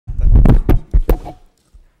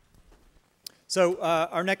So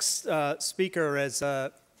our next speaker, as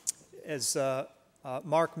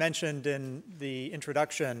Mark mentioned in the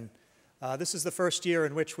introduction, this is the first year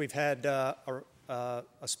in which we've had a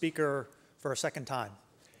speaker for a second time.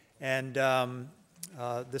 And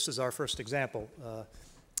this is our first example.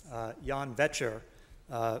 Jan Vecer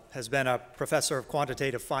has been a professor of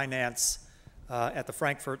quantitative finance at the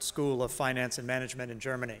Frankfurt School of Finance and Management in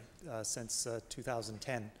Germany since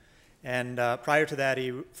 2010. And prior to that,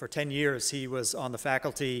 for 10 years, he was on the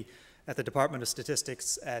faculty at the Department of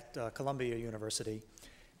Statistics at Columbia University.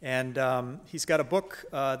 And he's got a book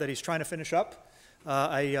that he's trying to finish up.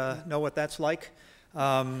 I know what that's like.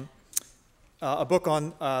 A book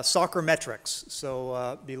on soccer metrics.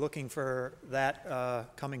 So be looking for that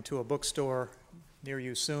coming to a bookstore near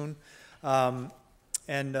you soon. And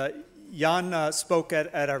Jan spoke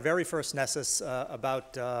at our very first NESSIS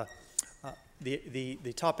about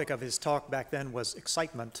the topic of his talk back then was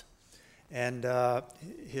excitement, and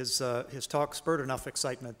his talk spurred enough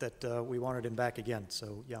excitement that we wanted him back again.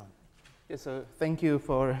 So, Jan. Yes, so thank you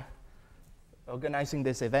for organizing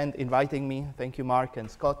this event, inviting me. Thank you, Mark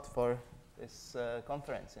and Scott, for this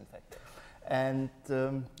conference, in fact. And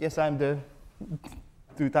yes, I'm the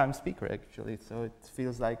two-time speaker, actually, so it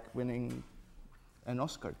feels like winning an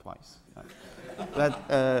Oscar twice. But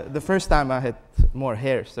the first time I had more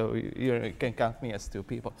hair, so you can count me as two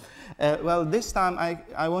people. Well, this time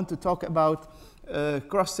I want to talk about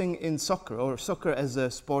crossing in soccer, or soccer as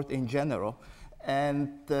a sport in general. And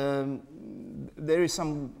there is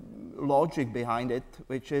some logic behind it,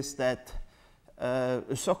 which is that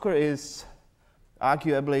soccer is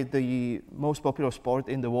arguably the most popular sport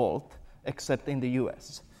in the world, except in the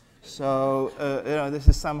US. So, you know, this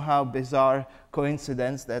is somehow bizarre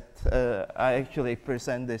coincidence that I actually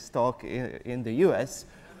present this talk in the US.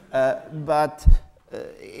 But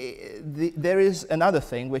there is another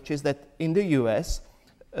thing, which is that in the US,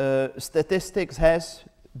 statistics has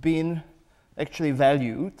been actually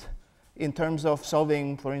valued in terms of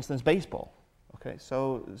solving, for instance, baseball. Okay,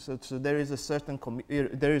 so there is a certain,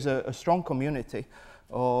 there is a strong community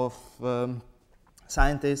of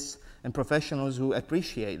scientists and professionals who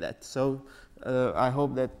appreciate that. So I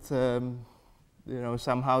hope that you know,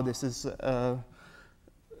 somehow this is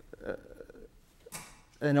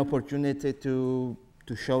an opportunity to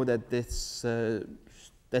show that this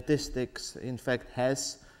statistics, in fact,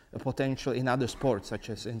 has a potential in other sports, such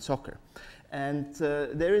as in soccer. And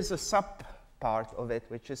there is a sub part of it,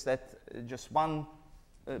 which is that just one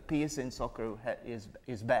piece in soccer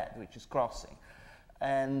is bad, which is crossing.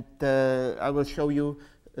 And I will show you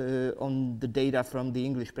on the data from the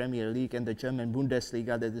English Premier League and the German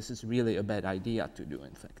Bundesliga that this is really a bad idea to do,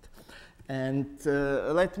 in fact. And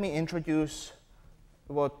let me introduce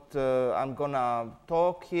what I'm gonna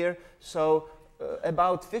talk here. So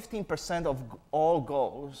about 15% of all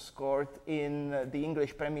goals scored in the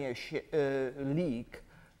English Premier League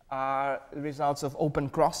are results of open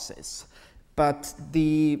crosses. But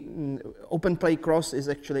the open play cross is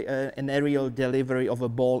actually an aerial delivery of a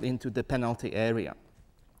ball into the penalty area.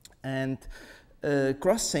 And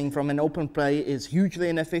crossing from an open play is hugely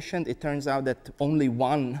inefficient. It turns out that only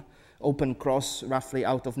one open cross, roughly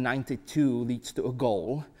out of 92, leads to a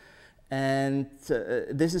goal. And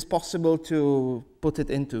this is possible to put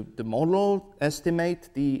it into the model, estimate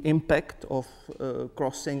the impact of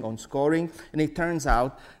crossing on scoring. And it turns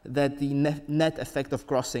out that the net effect of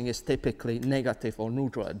crossing is typically negative or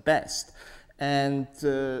neutral at best. And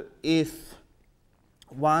if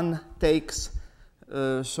one takes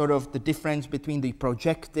sort of the difference between the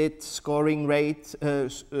projected scoring rate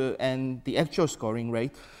and the actual scoring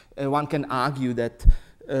rate, one can argue that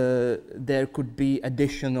there could be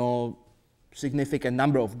additional significant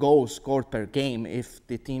number of goals scored per game if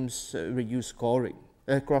the teams reduce crossing.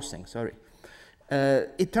 It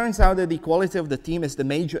turns out that the quality of the team is the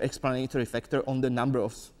major explanatory factor on the number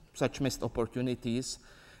of such missed opportunities,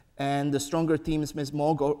 and the stronger teams miss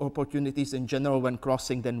more opportunities in general when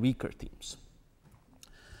crossing than weaker teams.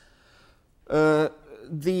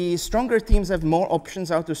 The stronger teams have more options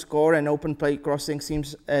how to score, and open play crossing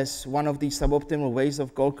seems as one of the suboptimal ways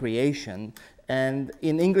of goal creation. And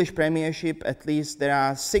in English Premiership, at least, there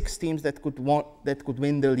are 6 teams that could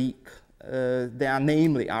win the league. They are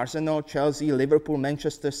namely Arsenal, Chelsea, Liverpool,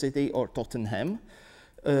 Manchester City, or Tottenham.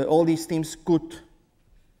 All these teams could,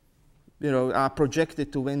 you know, are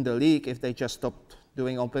projected to win the league if they just stopped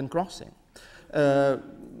doing open crossing, you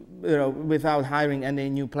know, without hiring any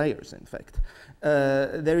new players, in fact.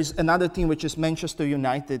 There is another team, which is Manchester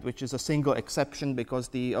United, which is a single exception because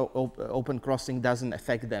the open crossing doesn't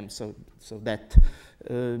affect them. So that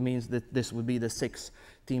means that this would be the 6th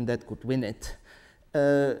team that could win it.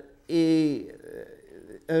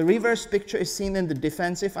 a reverse picture is seen in the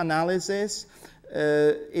defensive analysis.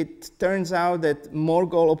 It turns out that more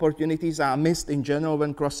goal opportunities are missed in general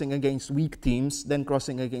when crossing against weak teams than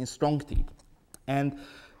crossing against strong teams. And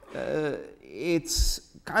it's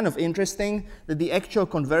kind of interesting that the actual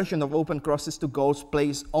conversion of open crosses to goals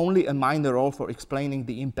plays only a minor role for explaining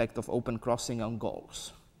the impact of open crossing on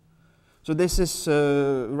goals. So this is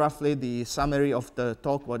roughly the summary of the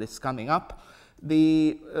talk, what is coming up.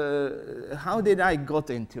 How did I got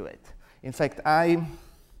into it? In fact, I'm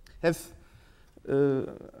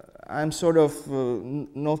sort of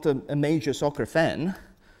not a major soccer fan,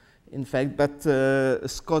 in fact, but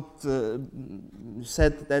Scott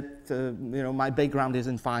said that my background is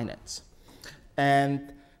in finance.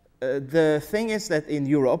 And the thing is that in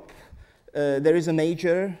Europe, there is a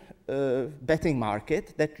major betting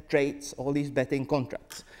market that trades all these betting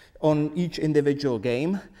contracts on each individual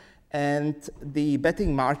game. And the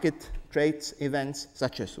betting market trades events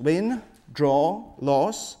such as win, draw,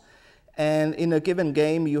 loss, and in a given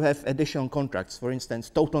game you have additional contracts. For instance,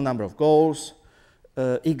 total number of goals,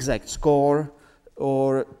 exact score,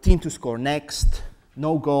 or team to score next,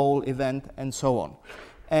 no goal event, and so on.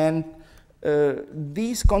 And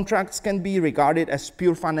these contracts can be regarded as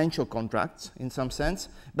pure financial contracts in some sense,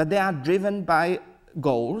 but they are driven by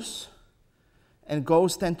goals, and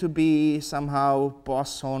goals tend to be somehow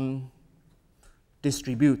Poisson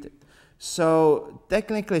distributed. So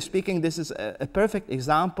technically speaking, this is a perfect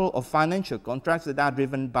example of financial contracts that are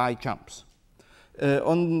driven by jumps.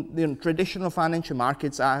 Traditional financial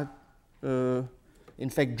markets are in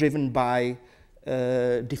fact driven by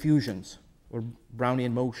diffusions or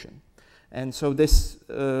Brownian motion. And so this,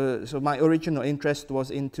 so my original interest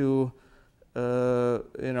was into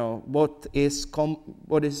what is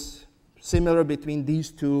similar between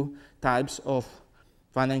these two types of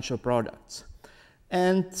financial products.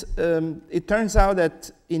 And it turns out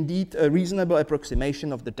that indeed a reasonable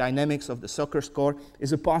approximation of the dynamics of the soccer score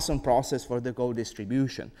is a Poisson process for the goal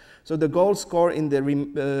distribution. So the goal score in the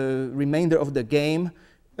remainder of the game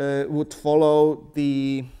would follow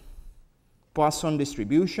the Poisson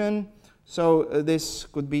distribution. So this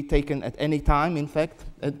could be taken at any time, in fact,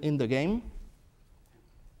 in the game.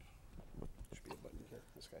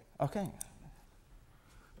 Okay.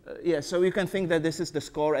 Yeah, so you can think that this is the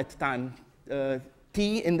score at time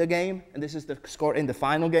t in the game, and this is the score in the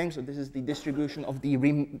final game. So this is the distribution of the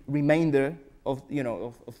remainder of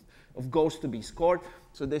goals to be scored.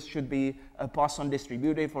 So this should be a Poisson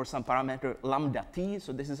distributed for some parameter lambda t.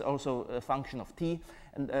 So this is also a function of t.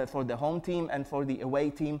 And for the home team and for the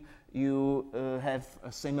away team, you have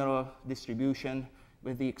a similar distribution,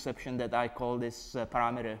 with the exception that I call this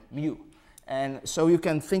parameter mu. And so you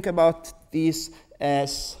can think about these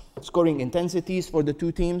as scoring intensities for the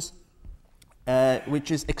two teams,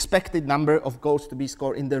 which is expected number of goals to be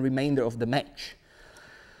scored in the remainder of the match.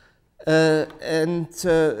 There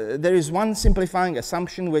is one simplifying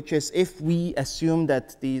assumption, which is if we assume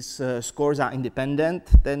that these scores are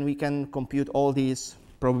independent, then we can compute all these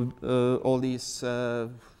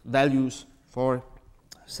values for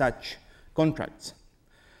such contracts,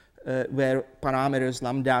 where parameters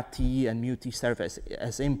lambda t and mu t serve as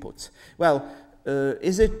inputs. Well,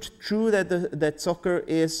 is it true that soccer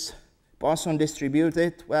is Poisson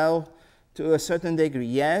distributed? Well, to a certain degree,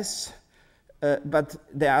 yes, but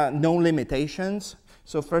there are no limitations.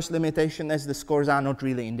 So first limitation is the scores are not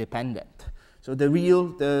really independent. So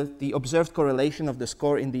the observed correlation of the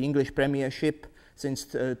score in the English Premiership since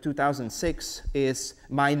 2006 is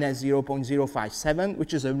minus 0.057,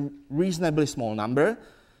 which is a reasonably small number,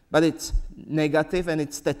 but it's negative and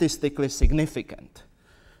it's statistically significant.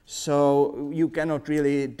 So you cannot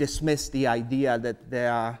really dismiss the idea that they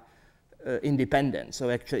are independent.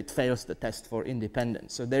 So actually it fails the test for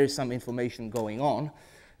independence. So there is some information going on.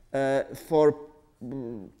 For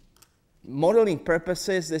modeling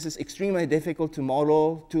purposes, this is extremely difficult to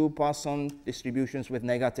model two Poisson distributions with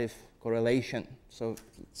negative correlation. So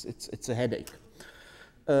it's a headache.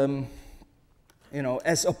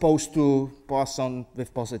 As opposed to Poisson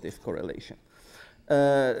with positive correlation.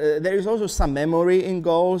 There is also some memory in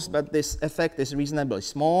goals, but this effect is reasonably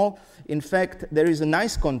small. In fact, there is a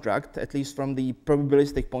nice contract, at least from the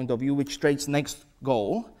probabilistic point of view, which trades next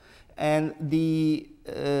goal. And the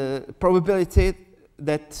probability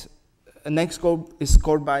that a next goal is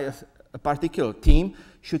scored by a particular team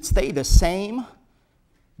should stay the same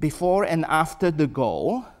before and after the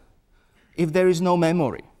goal if there is no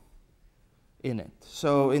memory in it,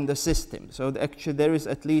 so in the system. So actually there is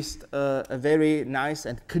at least a very nice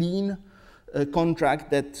and clean contract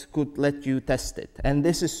that could let you test it. And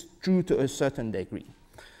this is true to a certain degree.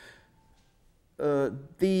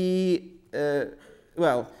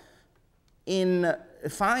 well, in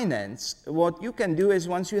finance, what you can do is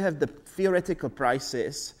once you have the theoretical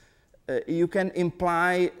prices, you can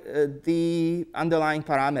imply the underlying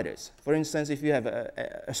parameters. For instance, if you have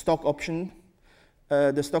a stock option,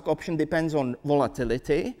 the stock option depends on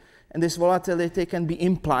volatility, and this volatility can be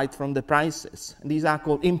implied from the prices. And these are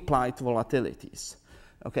called implied volatilities.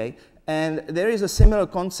 Okay? And there is a similar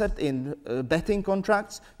concept in betting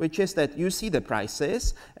contracts, which is that you see the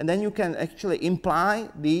prices, and then you can actually imply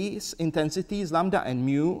these intensities, lambda and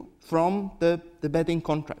mu, from the betting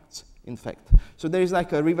contracts, in fact. So there is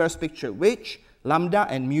like a reverse picture, which lambda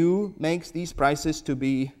and mu makes these prices to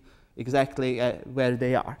be exactly where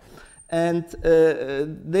they are. And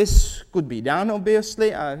this could be done,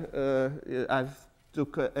 obviously. I've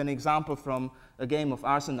took an example from a game of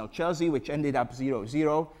Arsenal-Chelsea, which ended up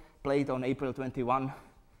 0-0. Played on April 21,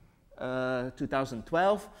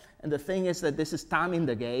 2012. And the thing is that this is time in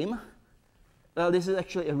the game. Well, this is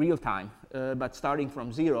actually a real time, but starting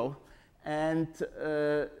from 0. And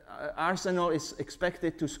Arsenal is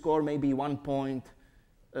expected to score maybe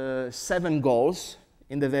 1.7 goals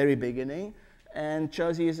in the very beginning. And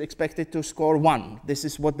Chelsea is expected to score 1. This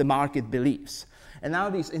is what the market believes. And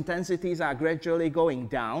now these intensities are gradually going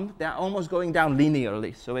down. They're almost going down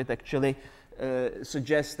linearly. So it actually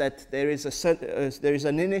suggests that there is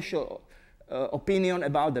an initial opinion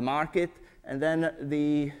about the market, and then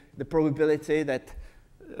the probability that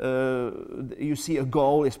you see a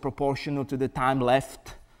goal is proportional to the time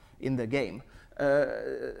left in the game.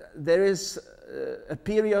 There is a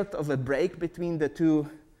period of a break between the two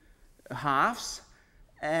halves,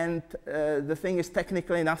 and the thing is,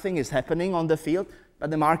 technically nothing is happening on the field,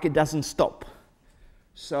 but the market doesn't stop.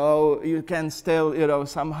 So you can still,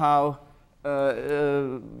 somehow,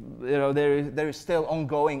 there is still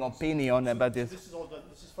ongoing opinion about this. This is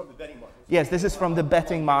from the betting market. Yes, this is from the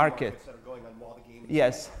betting market. That are going on while the game is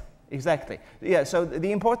Yes, exactly. Yeah, so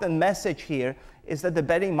the important message here is that the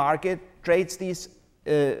betting market trades these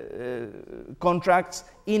contracts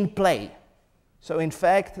in play. So in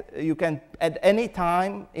fact, you can, at any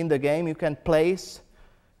time in the game, you can place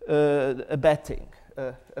a bet.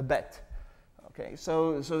 Okay,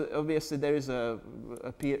 so obviously there is a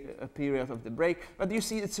period of the break, but you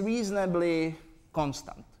see it's reasonably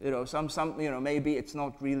constant. Maybe it's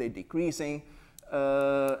not really decreasing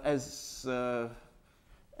at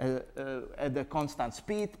a constant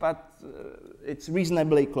speed, but it's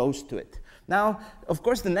reasonably close to it. Now, of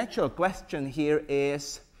course, the natural question here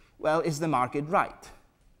is, well, is the market right?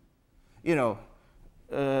 The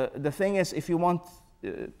thing is, if you want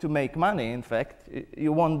to make money, in fact,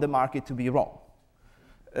 you want the market to be wrong.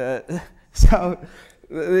 So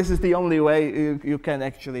this is the only way you can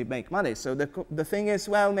actually make money. So the thing is,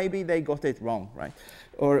 well, maybe they got it wrong, right?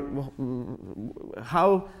 Or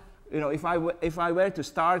how, if I were to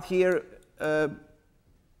start here,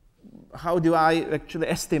 how do I actually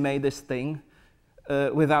estimate this thing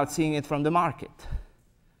without seeing it from the market?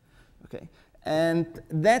 Okay, and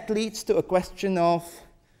that leads to a question of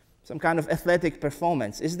some kind of athletic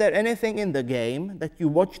performance. Is there anything in the game that you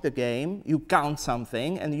watch the game, you count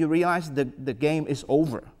something, and you realize the game is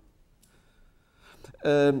over?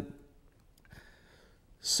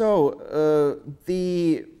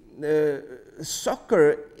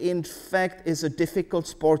 Soccer, in fact, is a difficult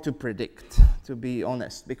sport to predict, to be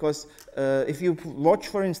honest, because if you watch,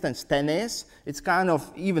 for instance, tennis, it's kind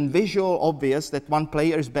of even visual obvious that one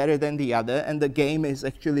player is better than the other, and the game is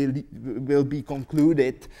actually will be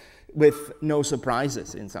concluded with no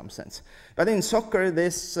surprises in some sense. But in soccer,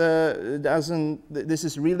 this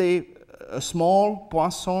is really a small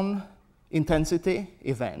Poisson intensity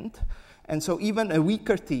event. And so even a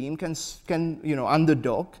weaker team can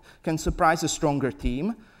underdog, can surprise a stronger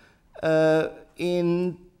team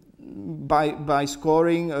by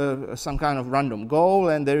scoring some kind of random goal,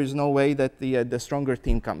 and there is no way that the stronger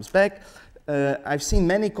team comes back. I've seen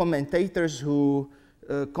many commentators who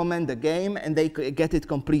comment the game and they get it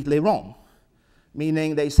completely wrong,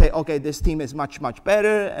 meaning they say, okay, this team is much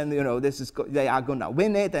better, and they are gonna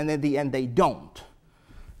win it, and at the end they don't.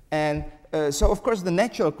 And so of course the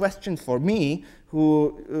natural question for me,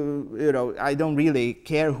 who I don't really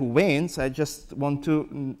care who wins, I just want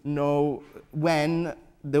to know when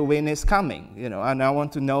the win is coming, and I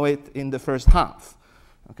want to know it in the first half.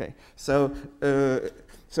 Okay, so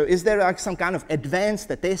is there like some kind of advanced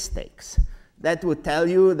statistics that would tell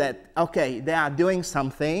you that, okay, they are doing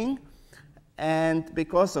something, and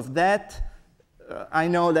because of that, I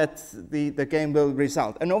know that the game will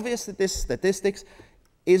result? And obviously this statistics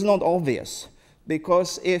is not obvious,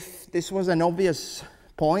 because if this was an obvious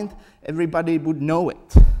point, everybody would know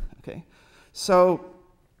it. Okay, So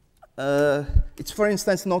it's, for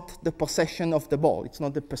instance, not the possession of the ball. It's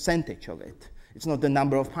not the percentage of it. It's not the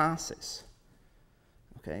number of passes.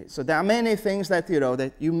 Okay, so there are many things that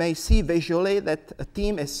that you may see visually that a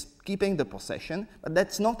team is keeping the possession, but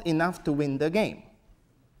that's not enough to win the game.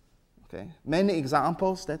 Okay, many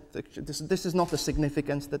examples that this is not a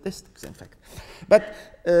significant statistics, in fact. But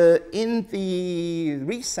in the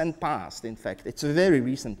recent past, in fact, it's a very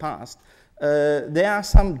recent past, there are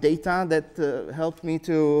some data that helped me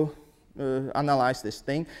to analyze this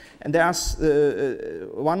thing, and there's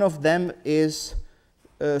one of them is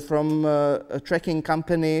from a tracking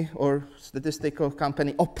company or statistical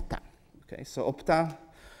company, Opta. Okay, so Opta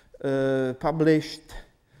published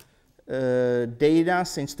data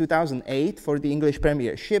since 2008 for the English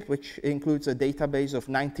Premiership, which includes a database of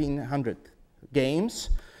 1,900 games.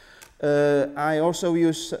 I also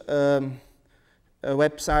use a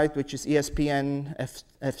website which is ESPN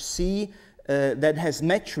FC that has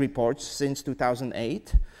match reports since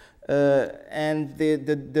 2008. And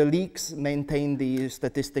the leagues maintain the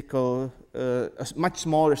statistical, much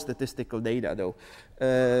smaller statistical data though.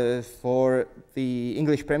 For the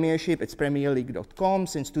English Premiership, it's premierleague.com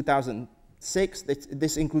since 2006.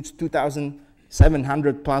 This includes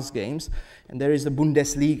 2,700 plus games. And there is the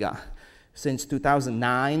Bundesliga since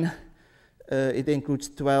 2009. It includes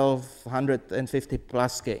 1,250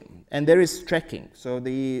 plus games. And there is tracking. So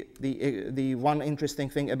the one interesting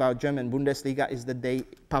thing about German Bundesliga is that they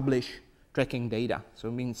publish tracking data. So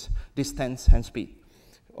it means distance and speed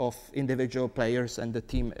of individual players and the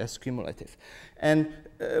team as cumulative. And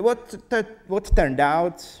what turned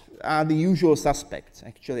out are the usual suspects,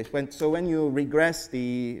 actually. So when you regress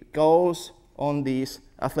the goals on these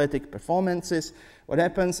athletic performances, what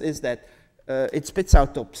happens is that it spits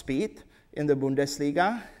out top speed in the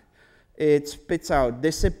Bundesliga. It spits out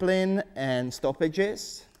discipline and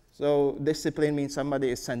stoppages. So discipline means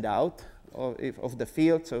somebody is sent out of the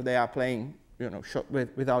field, so they are playing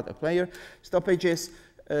without a player. Stoppages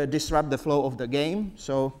disrupt the flow of the game,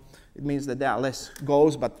 so it means that there are less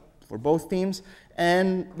goals, but for both teams.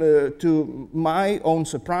 And to my own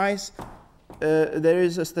surprise, there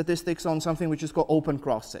is a statistics on something which is called open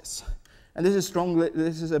crosses. And this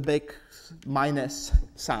is a big minus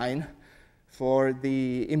sign for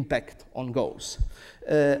the impact on goals.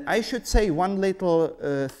 I should say one little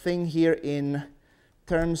thing here in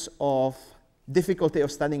terms of difficulty of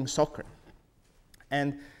studying soccer.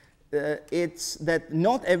 And it's that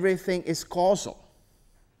not everything is causal.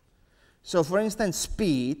 So for instance,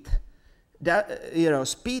 speed,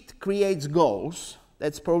 speed creates goals.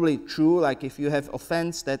 That's probably true. Like if you have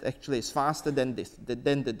offense that actually is faster than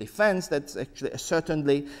the defense, that's actually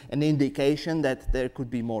certainly an indication that there could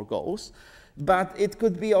be more goals. But it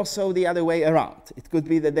could be also the other way around. It could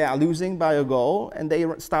be that they are losing by a goal and they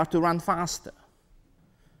start to run faster.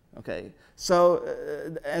 Okay. So,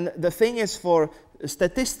 and the thing is, for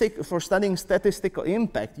studying statistical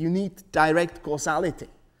impact, you need direct causality.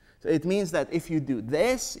 So it means that if you do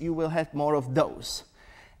this, you will have more of those.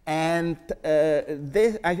 And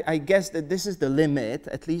I guess that this is the limit,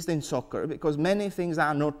 at least in soccer, because many things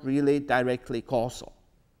are not really directly causal.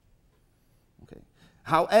 Okay.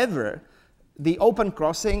 However, the open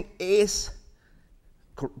crossing is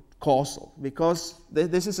causal, because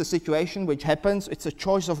this is a situation which happens, it's a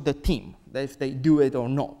choice of the team, if they do it or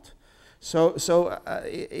not. So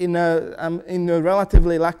I'm in a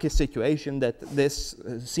relatively lucky situation that this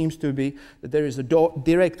seems to be, that there is a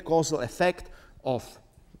direct causal effect of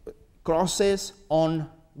crosses on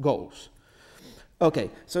goals.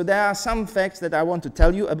 Okay, so there are some facts that I want to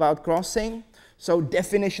tell you about crossing. So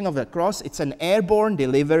definition of a cross, it's an airborne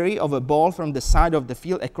delivery of a ball from the side of the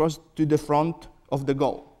field across to the front of the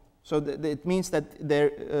goal. So it means that there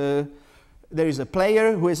is a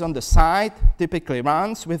player who is on the side, typically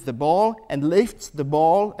runs with the ball and lifts the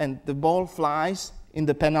ball, and the ball flies in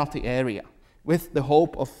the penalty area with the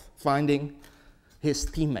hope of finding his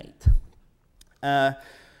teammate.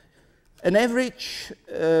 An average,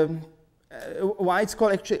 why it's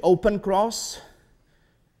called actually open cross.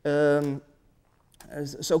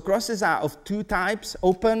 So crosses are of two types.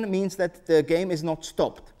 Open means that the game is not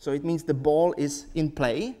stopped. So it means the ball is in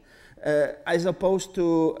play, as opposed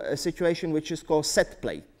to a situation which is called set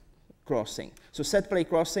play crossing. So set play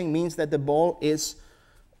crossing means that the ball is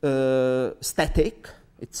static,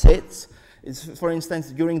 it sits. It's, for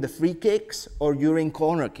instance, during the free kicks or during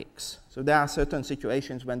corner kicks. So there are certain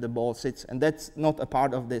situations when the ball sits, and that's not a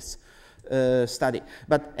part of this study.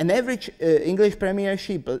 But an average English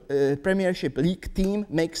Premiership league team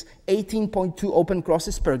makes 18.2 open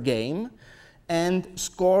crosses per game, and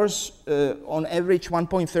scores on average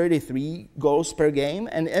 1.33 goals per game.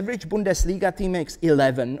 An average Bundesliga team makes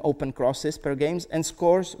 11 open crosses per game and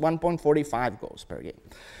scores 1.45 goals per game.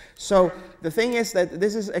 So the thing is that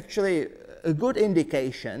this is actually a good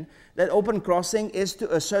indication that open crossing is to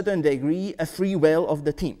a certain degree a free will of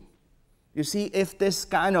the team. You see, if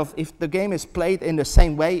the game is played in the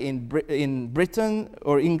same way in Britain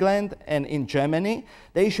or England and in Germany,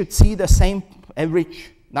 they should see the same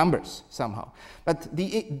average numbers somehow. But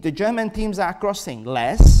the German teams are crossing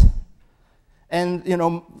less, and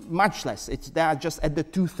much less. They are just at the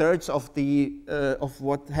 2/3 of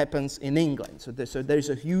what happens in England. So there is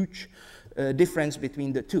a huge difference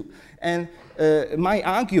between the two. And my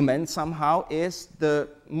argument somehow is the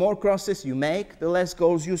more crosses you make, the less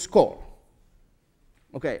goals you score.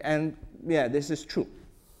 Okay, and yeah, this is true.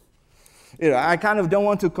 I kind of don't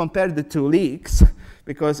want to compare the two leagues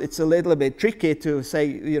because it's a little bit tricky to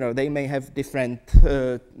say, they may have different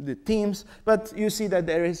teams, but you see that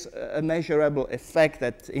there is a measurable effect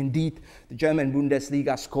that indeed the German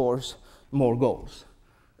Bundesliga scores more goals.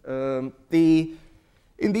 In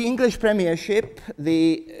the English Premiership,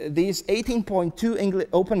 these 18.2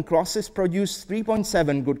 open crosses produce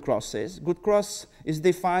 3.7 good crosses. Good cross is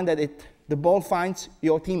defined that the ball finds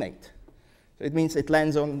your teammate. So it means it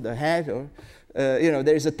lands on the head, or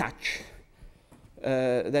there is a touch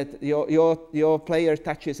that your player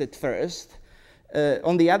touches it first.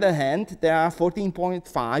 On the other hand, there are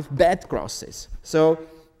 14.5 bad crosses. So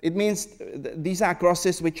it means these are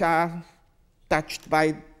crosses which are touched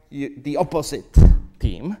by the opposite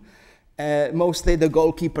team. Mostly the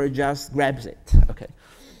goalkeeper just grabs it. Okay.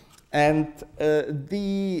 And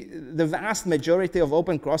the vast majority of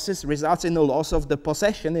open crosses results in a loss of the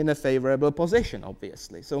possession in a favorable position,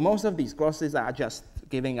 obviously. So most of these crosses are just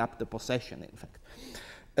giving up the possession, in fact.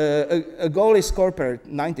 A goal is scored per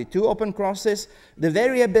 92 open crosses. The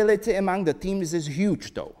variability among the teams is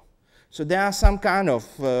huge, though. So there are some kind of,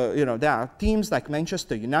 there are teams like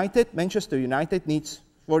Manchester United. Manchester United needs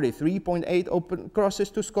 43.8 open crosses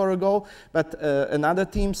to score a goal, but another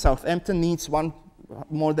team, Southampton, needs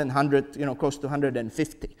more than 100, close to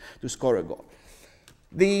 150 to score a goal.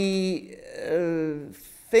 The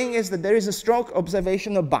thing is that there is a strong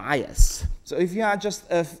observational bias. So if you are just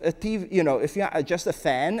a TV, if you are just a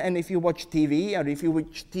fan, and if you watch TV, or if you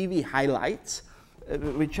watch TV highlights,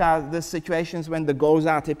 which are the situations when the goals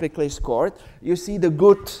are typically scored, you see the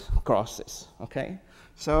good crosses. Okay,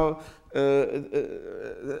 so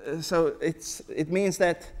it means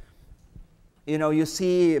that you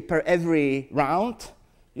see per every round,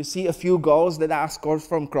 you see a few goals that are scored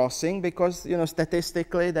from crossing because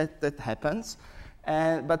statistically that happens.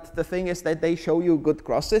 But the thing is that they show you good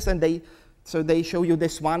crosses, and they show you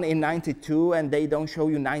this one in 92, and they don't show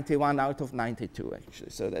you 91 out of 92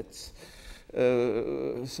 actually. So that's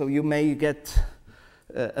so you may get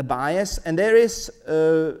a bias, and there is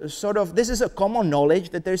this is a common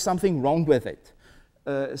knowledge that there is something wrong with it.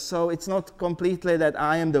 So it's not completely that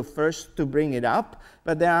I am the first to bring it up,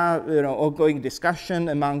 but there are ongoing discussion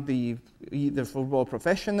among either football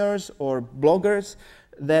professionals or bloggers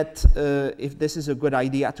that if this is a good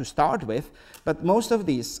idea to start with, but most of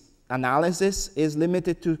these analysis is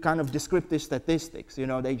limited to kind of descriptive statistics.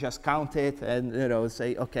 They just count it and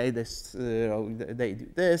say, okay, this they do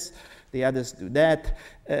this, the others do that,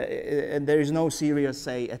 and there is no serious,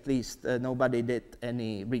 at least nobody did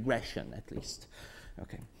any regression, at least.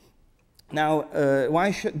 Okay. Now,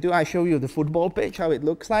 why do I show you the football pitch, how it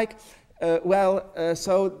looks like?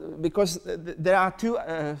 Because there are two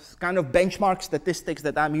kind of benchmark statistics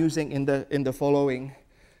that I'm using in the following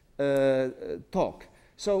talk.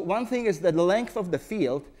 So one thing is that the length of the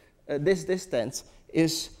field, this distance,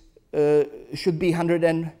 should be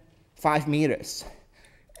 105 meters.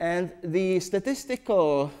 And the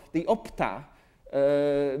Opta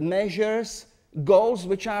measures goals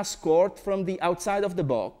which are scored from the outside of the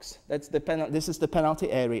box. This is the penalty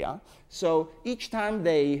area. So each time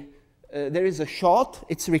there is a shot,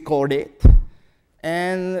 it's recorded.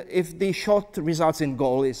 And if the shot results in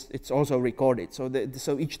goal, it's also recorded.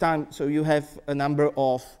 So each time, you have a number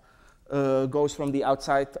of goals from the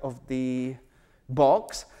outside of the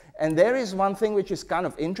box. And there is one thing which is kind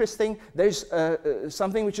of interesting. There's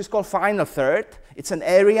something which is called final third. It's an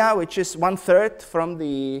area which is 1/3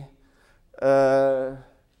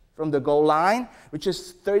 from the goal line, which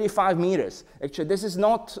is 35 meters. Actually, this is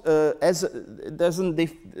not it doesn't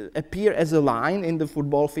appear as a line in the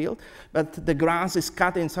football field, but the grass is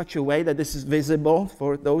cut in such a way that this is visible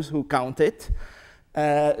for those who count it.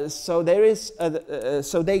 So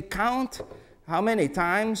they count how many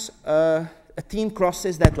times a team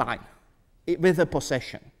crosses that line with a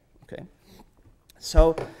possession. Okay.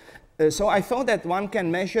 So I thought that one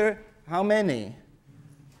can measure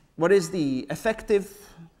what is the effective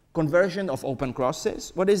conversion of open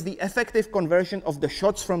crosses, what is the effective conversion of the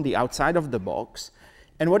shots from the outside of the box,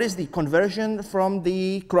 and what is the conversion from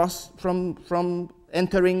the from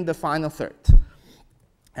entering the final third.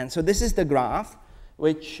 And so this is the graph,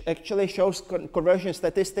 which actually shows conversion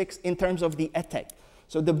statistics in terms of the attack.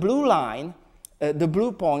 So the blue line, the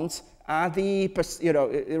blue points are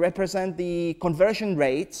represent the conversion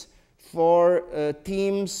rates for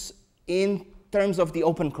teams in terms of the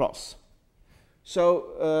open cross.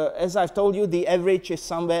 So as I've told you, the average is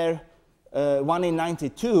somewhere 1 in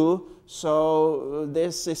 92. So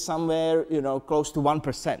this is somewhere close to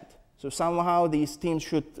 1%. So somehow these teams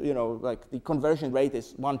should like the conversion rate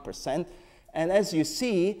is 1%. And as you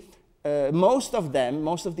see, most of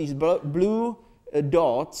these blue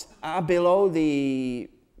dots are below the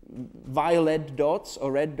violet dots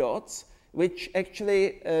or red dots, which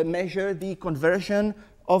actually measure the conversion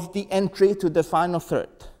of the entry to the final third.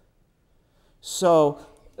 So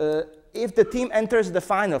if the team enters the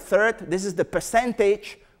final third, this is the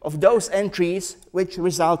percentage of those entries which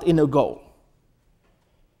result in a goal.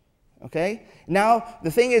 Okay? Now,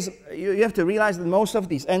 the thing is, you have to realize that most of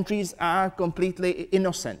these entries are completely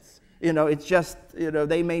innocent. It's just,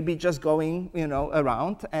 they may be just going,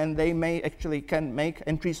 around, and they may actually can make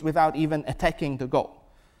entries without even attacking the goal.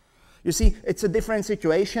 You see, it's a different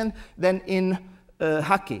situation than in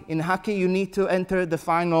hockey. In hockey, you need to enter the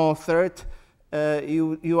final third.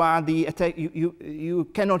 You are the attack. You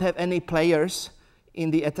cannot have any players in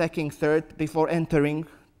the attacking third before entering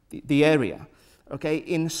the area. Okay.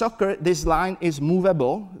 In soccer, this line is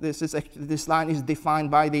movable. This line is defined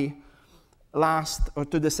by the last or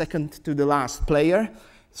to the second to the last player,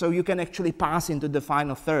 so you can actually pass into the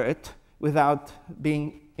final third without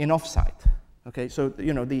being in offside. Okay, so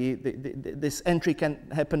this entry can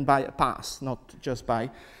happen by a pass, not just by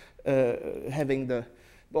having the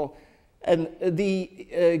ball. And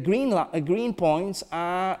the green points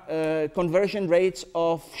are conversion rates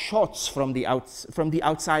of shots from the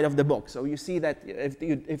outside of the box. So you see that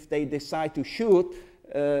if they decide to shoot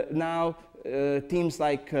now. Teams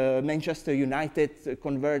like Manchester United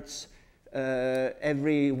converts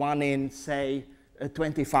every 1 in, say,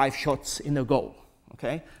 25 shots in a goal.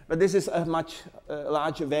 Okay, but this is a much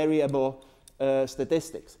larger variable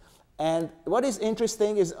statistics. And what is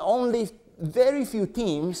interesting is only very few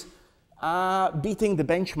teams are beating the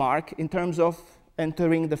benchmark in terms of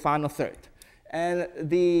entering the final third. And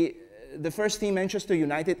the first team, Manchester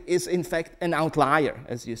United, is in fact an outlier,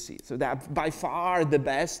 as you see. So they are by far the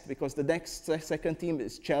best, because the next second team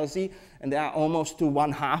is Chelsea, and they are almost to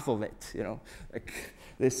 1/2 of it. Like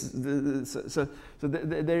this. So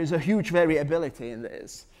there is a huge variability in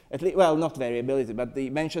this. At least, well, not variability, but the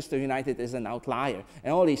Manchester United is an outlier,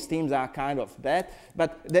 and all these teams are kind of bad.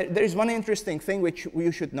 But there is one interesting thing which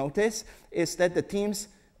you should notice, is that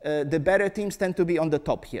the better teams tend to be on the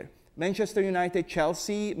top here. Manchester United,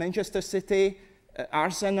 Chelsea, Manchester City,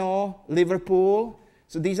 Arsenal, Liverpool.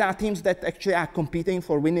 So these are teams that actually are competing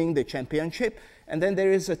for winning the championship. And then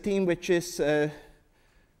there is a team which is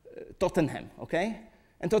Tottenham, okay?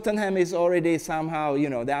 And Tottenham is already somehow,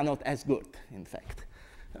 they are not as good, in fact,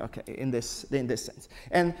 okay, in this sense.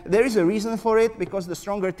 And there is a reason for it, because the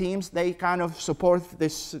stronger teams, they kind of support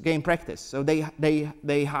this game practice. So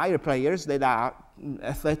they hire players that are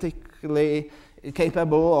athletically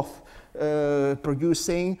capable of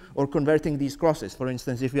producing or converting these crosses. For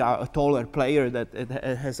instance, if you are a taller player, that it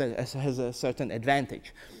has a certain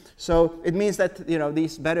advantage. So it means that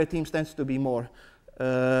these better teams tend to be more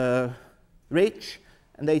rich,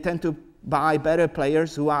 and they tend to buy better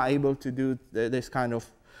players who are able to do this kind of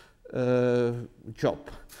job.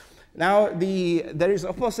 Now, there is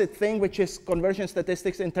opposite thing, which is conversion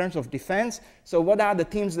statistics in terms of defense. So what are the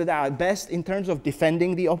teams that are best in terms of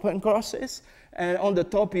defending the open crosses? And on the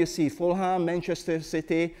top, you see Fulham, Manchester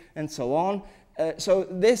City, and so on. So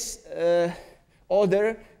this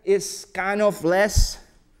order is kind of less,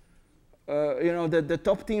 the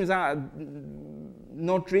top teams are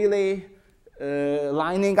not really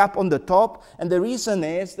lining up on the top. And the reason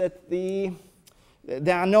is that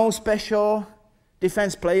there are no special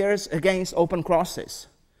defense players against open crosses.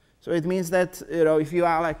 So it means that if you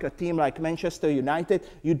are like a team like Manchester United,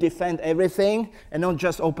 you defend everything and not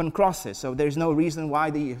just open crosses. So there's no reason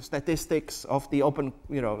why the statistics of the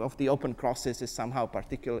open crosses is somehow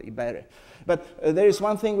particularly better. But there is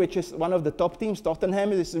one thing which is one of the top teams.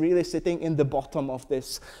 Tottenham is really sitting in the bottom of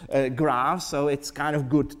this graph, so it's kind of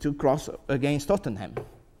good to cross against Tottenham.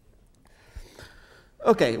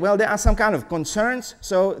 Okay, well, there are some kind of concerns.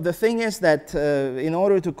 So the thing is that in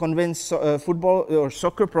order to convince football or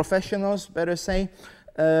soccer professionals, better say,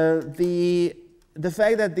 the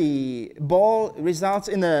fact that the ball results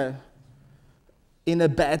in a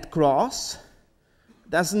bad cross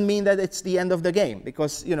doesn't mean that it's the end of the game,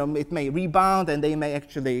 because it may rebound and they may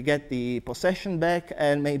actually get the possession back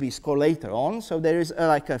and maybe score later on. So there is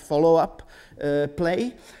like a follow-up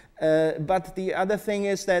play. But the other thing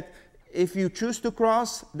is that if you choose to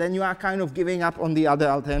cross, then you are kind of giving up on the other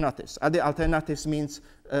alternatives. Other alternatives means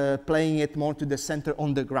playing it more to the center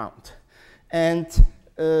on the ground. And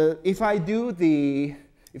if I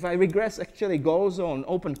regress actually goals on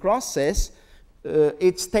open crosses,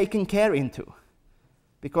 it's taken care into.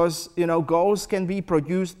 Because goals can be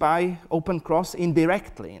produced by open cross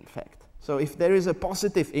indirectly, in fact. So if there is a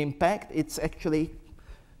positive impact, it's actually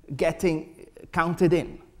getting counted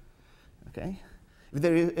in. Okay?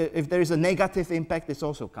 If there is a negative impact, it's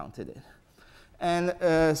also counted in. And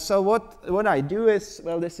so what I do is,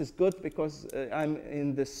 well, this is good because I'm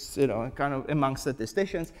in this, kind of among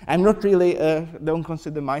statisticians. I'm not really, don't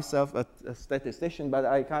consider myself a statistician, but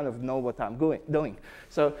I kind of know what I'm doing.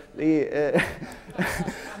 So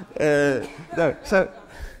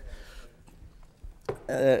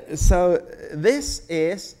so this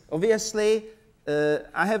is, obviously,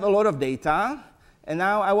 I have a lot of data. And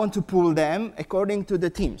now I want to pool them according to the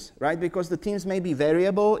teams, right? Because the teams may be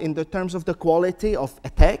variable in the terms of the quality of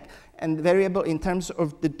attack and variable in terms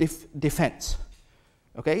of the defense.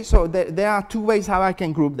 Okay, so there are two ways how I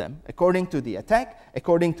can group them, according to the attack,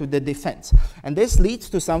 according to the defense. And this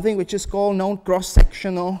leads to something which is called known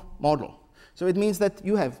cross-sectional model. So it means that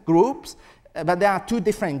you have groups, but there are two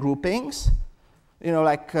different groupings.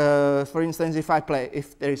 Like, for instance, if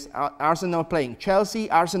there is Arsenal playing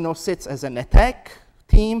Chelsea, Arsenal sits as an attack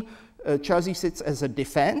team, Chelsea sits as a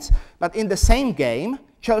defense. But in the same game,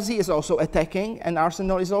 Chelsea is also attacking and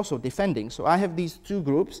Arsenal is also defending. So I have these two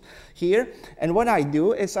groups here. And what I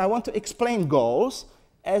do is I want to explain goals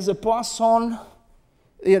as a Poisson.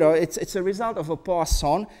 It's a result of a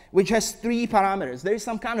Poisson, which has three parameters. There is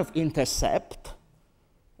some kind of intercept.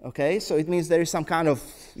 Okay, so it means there is some kind of,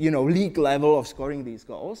 league level of scoring these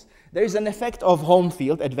goals. There is an effect of home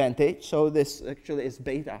field advantage, so this actually is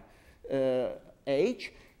beta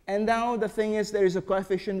H. And now the thing is there is a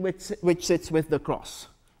coefficient which sits with the cross.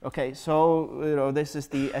 Okay, so this is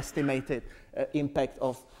the estimated impact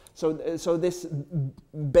of, so this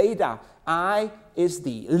beta I is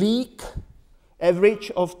the league average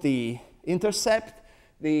of the intercept,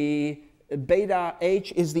 the beta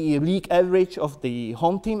H is the league average of the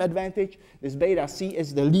home team advantage. This beta C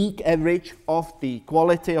is the league average of the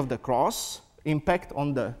quality of the cross impact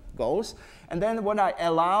on the goals. And then what I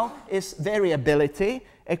allow is variability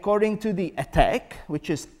according to the attack, which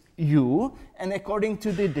is U, and according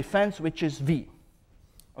to the defense, which is V.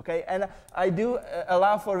 Okay, and I do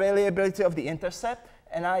allow for variability of the intercept,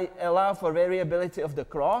 and I allow for variability of the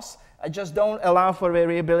cross. I just don't allow for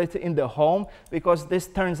variability in the home, because this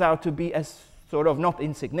turns out to be as sort of not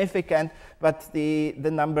insignificant, but the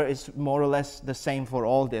number is more or less the same for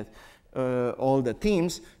all the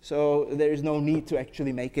teams, so there is no need to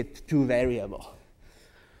actually make it too variable.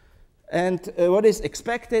 And what is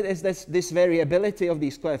expected is that this variability of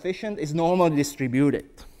these coefficients is normally distributed,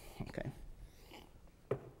 okay?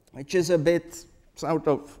 Which is a bit sort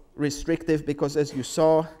of restrictive, because as you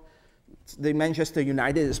saw, the Manchester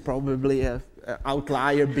United is probably an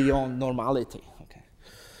outlier beyond normality. Okay.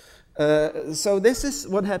 So this is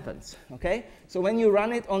what happens. Okay. So when you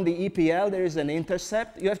run it on the EPL, there is an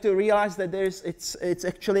intercept. You have to realize that it's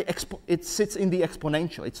actually it sits in the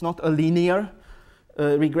exponential. It's not a linear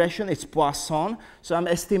regression. It's Poisson. So I'm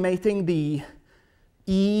estimating the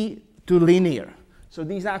E to linear. So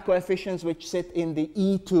these are coefficients which sit in the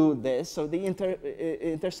E to this. So the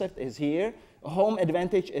intercept is here. Home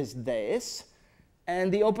advantage is this,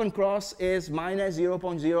 and the open cross is minus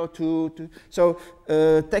 0.022. So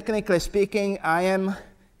technically speaking,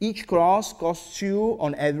 each cross costs you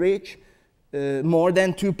on average more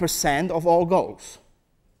than 2% of all goals.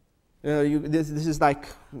 This is like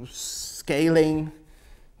scaling,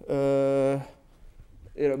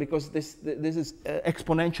 because this is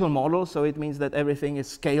exponential model, so it means that everything is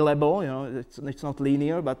scalable. It's not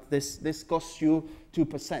linear, but this costs you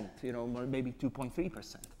 2%, maybe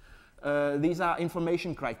 2.3%. These are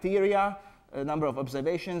information criteria, a number of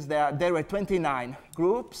observations. There were 29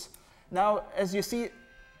 groups. Now, as you see,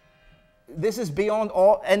 this is beyond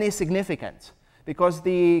any significance, because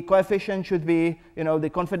the coefficient should be, the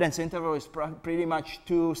confidence interval is pretty much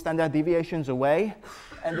 2 standard deviations away,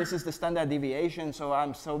 and this is the standard deviation, so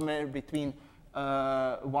I'm somewhere between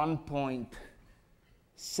 1.8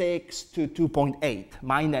 to 2.8,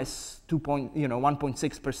 minus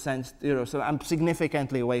 1.6%. So I'm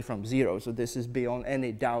significantly away from 0. So this is beyond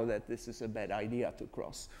any doubt that this is a bad idea to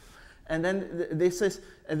cross. And then this is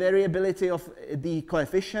a variability of the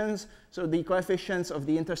coefficients. So the coefficients of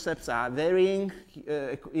the intercepts are varying,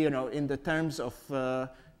 in the terms of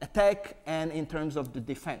attack and in terms of the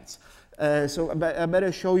defense. So I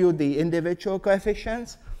better show you the individual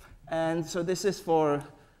coefficients. And so this is for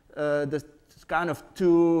the kind of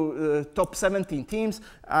two top 17 teams.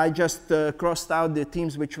 I just crossed out the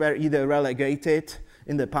teams which were either relegated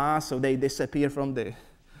in the past, so they disappear from the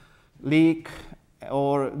league,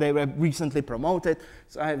 or they were recently promoted.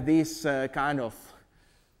 So I have these kind of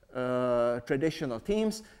traditional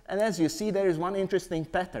teams. And as you see, there is one interesting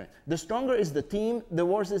pattern. The stronger is the team, the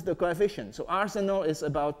worse is the coefficient. So Arsenal is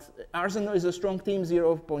a strong team,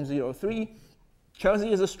 0.03.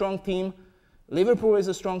 Chelsea is a strong team. Liverpool is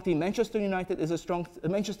a strong team. Manchester United is a strong.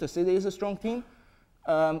 Manchester City is a strong team.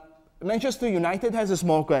 Manchester United has a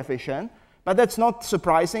small coefficient, but that's not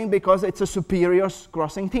surprising because it's a superior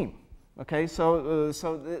crossing team. Okay, so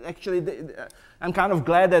actually, I'm kind of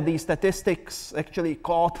glad that these statistics actually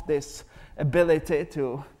caught this ability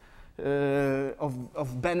to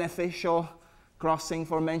of beneficial crossing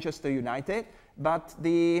for Manchester United, but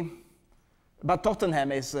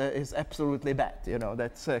Tottenham is absolutely bad.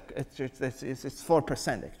 That's it's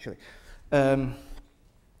 4% actually.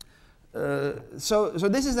 So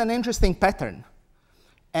this is an interesting pattern,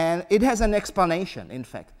 and it has an explanation. In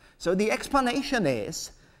fact, so the explanation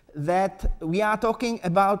is that we are talking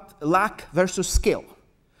about luck versus skill.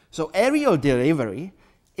 So aerial delivery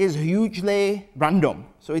is hugely random.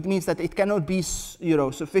 So it means that it cannot be,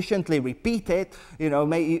 sufficiently repeated.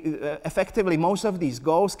 Effectively, most of these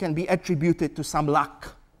goals can be attributed to some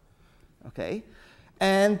luck. Okay,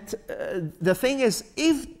 and the thing is,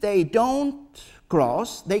 if they don't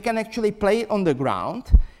cross, they can actually play on the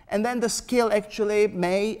ground. And then the skill actually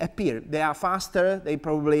may appear. They are faster, they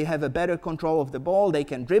probably have a better control of the ball, they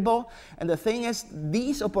can dribble. And the thing is,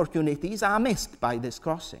 these opportunities are missed by this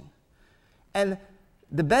crossing. And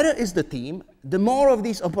the better is the team, the more of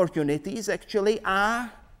these opportunities actually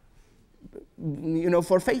are,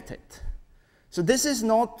 forfeited. So this is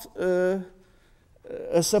not a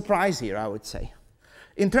surprise here, I would say.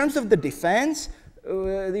 In terms of the defense,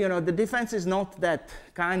 the defense is not that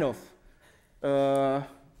kind of,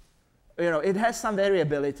 it has some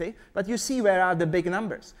variability, but you see where are the big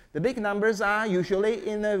numbers. The big numbers are usually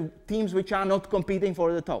in teams which are not competing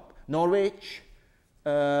for the top. Norwich,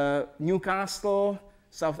 Newcastle,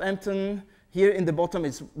 Southampton. Here in the bottom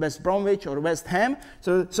is West Bromwich or West Ham.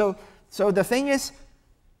 So the thing is,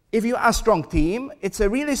 if you are a strong team, it's a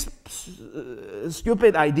really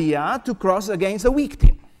stupid idea to cross against a weak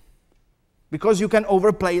team, because you can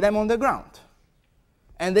overplay them on the ground.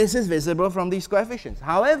 And this is visible from these coefficients.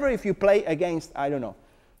 However, if you play against, I don't know,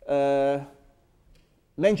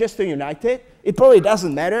 Manchester United, it probably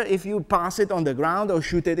doesn't matter if you pass it on the ground or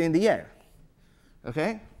shoot it in the air.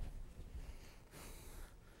 Okay?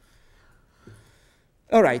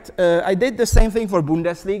 All right, I did the same thing for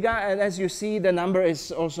Bundesliga, and as you see, the number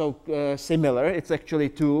is also similar. It's actually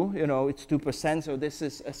 2, it's 2%, so this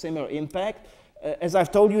is a similar impact. As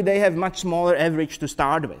I've told you, they have much smaller average to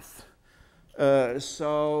start with.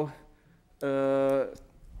 So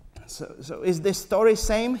is this story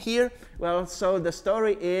same here? Well, so the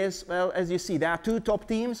story is, well, as you see, there are 2 top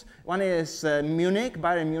teams. One is Munich,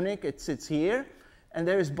 Bayern Munich, it sits here. And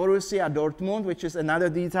there is Borussia Dortmund, which is another,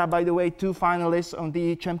 these are, by the way, 2 finalists on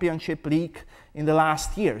the Championship League in the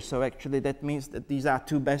last year. So actually that means that these are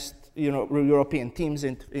 2 best, European teams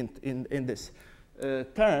in this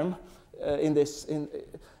term.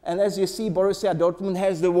 And as you see, Borussia Dortmund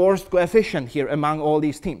has the worst coefficient here among all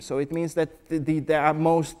these teams. So it means that they are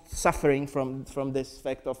most suffering from this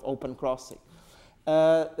fact of open crossing.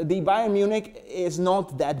 The Bayern Munich is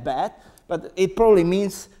not that bad, but it probably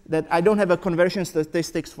means that I don't have a conversion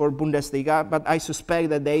statistics for Bundesliga, but I suspect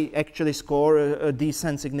that they actually score a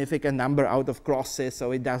decent, significant number out of crosses,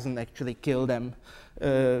 so it doesn't actually kill them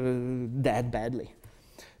that badly.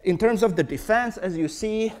 In terms of the defense, as you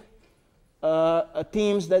see,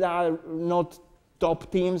 teams that are not top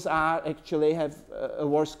teams are actually have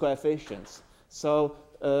worse coefficients. So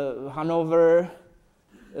Hanover,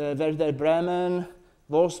 Werder Bremen,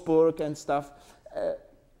 Wolfsburg and stuff.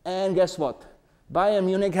 And guess what? Bayern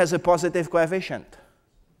Munich has a positive coefficient.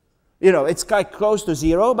 It's quite close to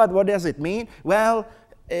 0, but what does it mean? Well,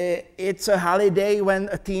 it's a holiday when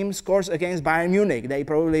a team scores against Bayern Munich. They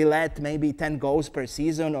probably let maybe 10 goals per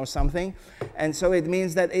season or something. And so it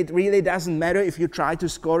means that it really doesn't matter if you try to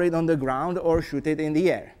score it on the ground or shoot it in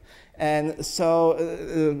the air. And so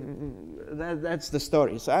that's the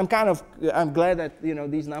story. So I'm glad that, you know,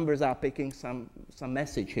 these numbers are picking some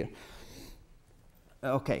message here.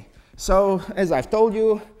 Okay, so as I've told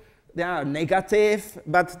you, they are negative,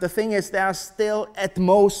 but the thing is they are still at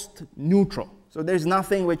most neutral. So there's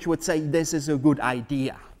nothing which would say this is a good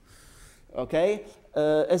idea. Okay,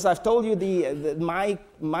 as I've told you, my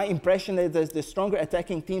impression is that the stronger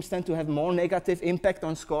attacking teams tend to have more negative impact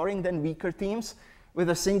on scoring than weaker teams, with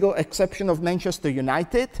a single exception of Manchester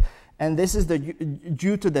United. And this is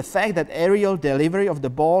due to the fact that aerial delivery of the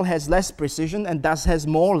ball has less precision and thus has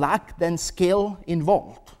more luck than skill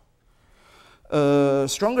involved.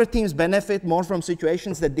 Stronger teams benefit more from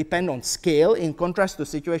situations that depend on skill, in contrast to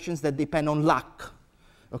situations that depend on luck.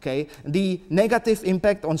 Okay? The negative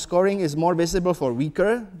impact on scoring is more visible for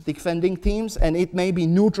weaker defending teams, and it may be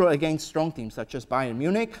neutral against strong teams, such as Bayern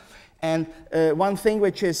Munich. And one thing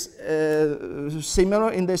which is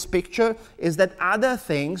similar in this picture is that other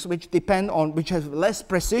things which have less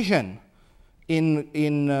precision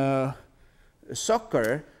in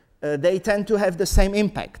soccer, they tend to have the same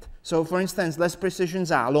impact. So, for instance, less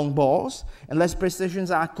precisions are long balls, and less precisions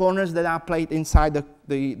are corners that are played inside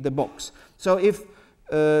the box. So,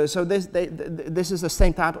 this is the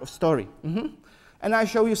same type of story. And I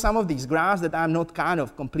show you some of these graphs that I'm not kind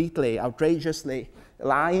of completely outrageously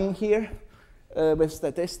lying here with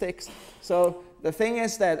statistics. So the thing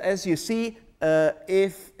is that, as you see,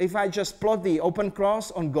 if I just plot the open cross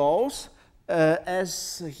on goals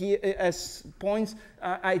as points,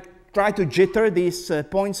 I try to jitter these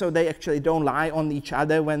points so they actually don't lie on each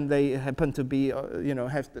other when they happen to be,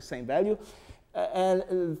 have the same value.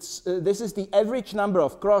 And this is the average number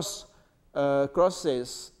of crosses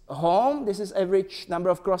home. This is average number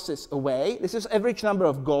of crosses away. This is average number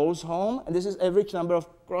of goals home, and this is average number of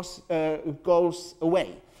goals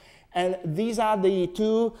away. And these are the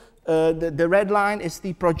two. The red line is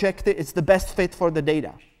the projected. It's the best fit for the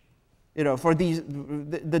data. You know, for these,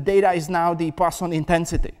 the data is now the Poisson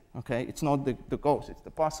intensity. Okay, it's not the goals. It's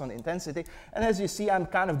the Poisson intensity. And as you see, I'm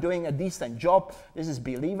kind of doing a decent job. This is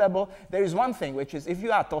believable. There is one thing, which is if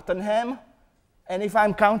you are Tottenham, and if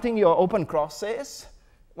I'm counting your open crosses.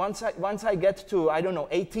 Once I get to, I don't know,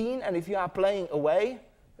 18, and if you are playing away,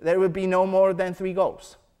 there will be no more than 3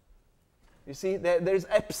 goals. You see, there's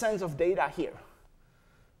absence of data here.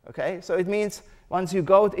 Okay, so it means once you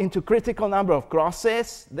go into critical number of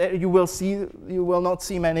crosses, there you will not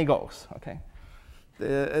see many goals. Okay,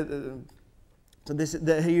 so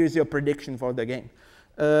here is your prediction for the game.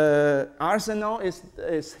 Arsenal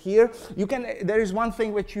is here. There is one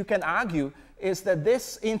thing which you can argue is that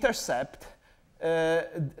this intercept.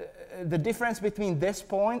 The difference between this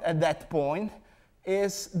point and that point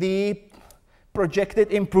is the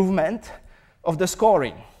projected improvement of the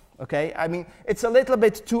scoring. Okay, I mean, it's a little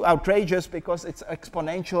bit too outrageous because it's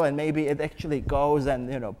exponential, and maybe it actually goes and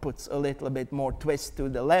puts a little bit more twist to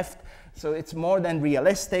the left. So it's more than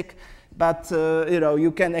realistic. But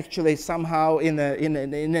you can actually somehow, in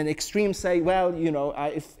an extreme, say, well,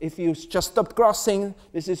 if you just stopped crossing,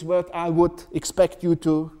 this is what I would expect you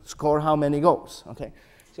to score. How many goals? Okay,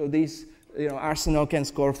 so these, Arsenal can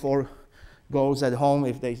score 4 goals at home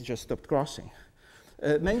if they just stopped crossing.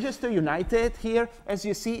 Manchester United here, as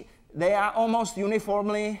you see, they are almost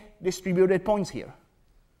uniformly distributed points here.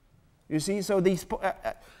 You see, so these.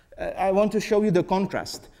 I want to show you the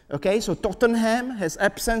contrast. Okay, so Tottenham has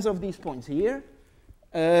absence of these points here.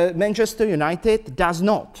 Manchester United does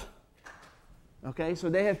not. Okay, so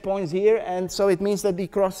they have points here, and so it means that the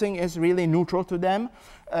crossing is really neutral to them.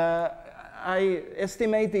 I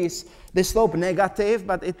estimate this slope negative,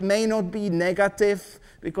 but it may not be negative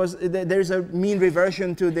because there's a mean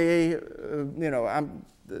reversion to the,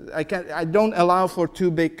 I don't allow for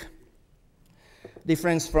too big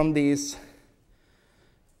difference from these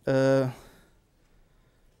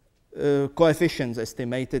coefficients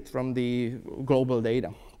estimated from the global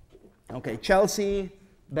data. Okay, Chelsea,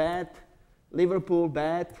 bad. Liverpool,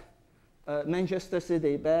 bad. Manchester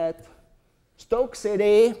City, bad. Stoke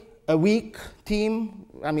City, a weak team.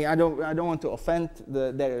 I mean, I don't want to offend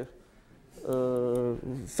their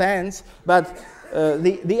fans, but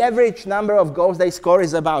the average number of goals they score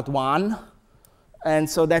is about 1, and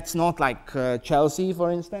so that's not like Chelsea,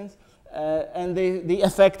 for instance. And the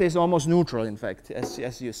effect is almost neutral, in fact,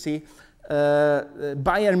 as you see.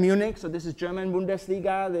 Bayern Munich, so this is German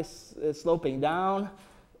Bundesliga, this is sloping down.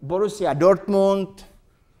 Borussia Dortmund,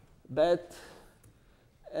 bad.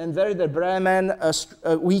 And Werder Bremen,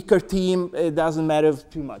 a weaker team, it doesn't matter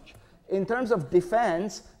too much. In terms of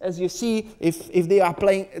defense, as you see, if they are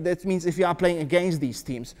playing, that means if you are playing against these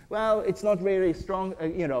teams, well, it's not very strong,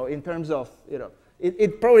 in terms of,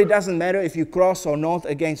 It probably doesn't matter if you cross or not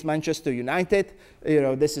against Manchester United.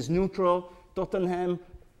 This is neutral. Tottenham,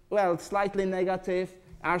 well, slightly negative.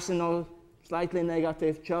 Arsenal, slightly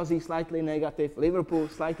negative. Chelsea, slightly negative. Liverpool,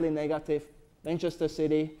 slightly negative. Manchester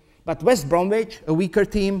City. But West Bromwich, a weaker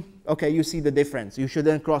team, okay, you see the difference. You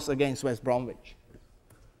shouldn't cross against West Bromwich.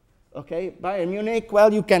 Okay, Bayern Munich,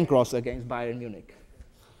 well, you can cross against Bayern Munich.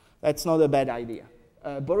 That's not a bad idea.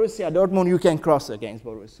 Borussia Dortmund, you can cross against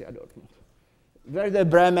Borussia Dortmund. Werder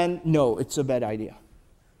Bremen, no, it's a bad idea.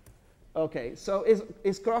 Okay, so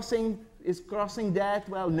is crossing that?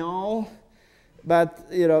 Well, no. But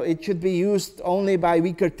it should be used only by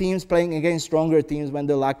weaker teams playing against stronger teams when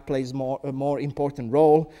the luck plays a more important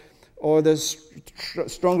role, or the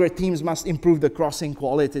stronger teams must improve the crossing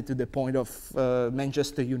quality to the point of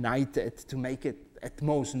Manchester United to make it at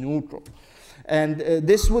most neutral. And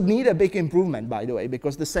this would need a big improvement, by the way,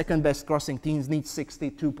 because the second best crossing teams need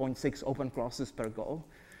 62.6 open crosses per goal.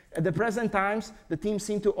 At the present times, the teams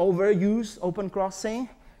seem to overuse open crossing.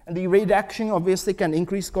 And the reduction obviously can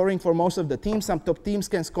increase scoring for most of the teams. Some top teams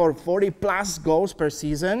can score 40+ goals per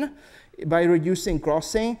season by reducing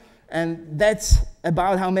crossing. And that's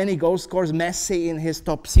about how many goals scores Messi in his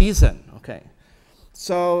top season. Okay.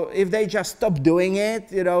 So if they just stop doing it,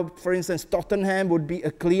 for instance, Tottenham would be a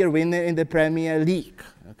clear winner in the Premier League.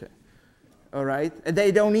 Okay. All right. And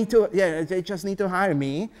they don't need to, they just need to hire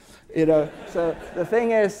me. So the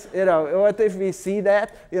thing is, what if we see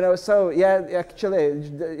that, so yeah, actually,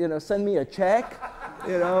 send me a check,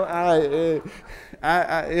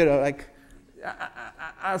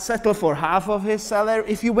 I'll settle for half of his salary.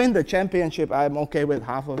 If you win the championship, I'm okay with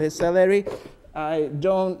half of his salary. I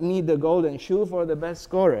don't need the golden shoe for the best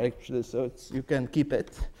scorer, actually, so you can keep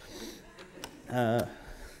it.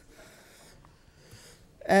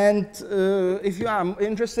 And if you are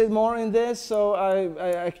interested more in this, so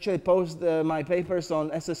I actually post my papers on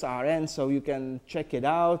SSRN, so you can check it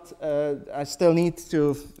out. I still need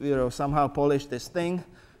to, somehow polish this thing,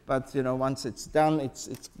 but once it's done,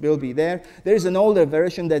 it will be there. There is an older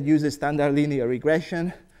version that uses standard linear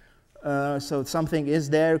regression, so something is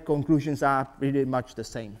there. Conclusions are pretty much the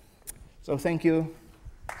same. So thank you.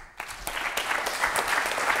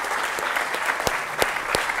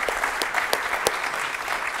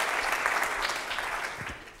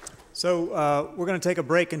 So we're going to take a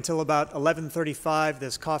break until about 11:35.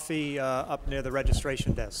 There's coffee up near the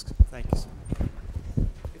registration desk. Thanks.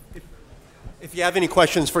 If you have any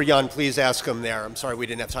questions for Jan, please ask them there. I'm sorry we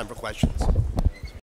didn't have time for questions.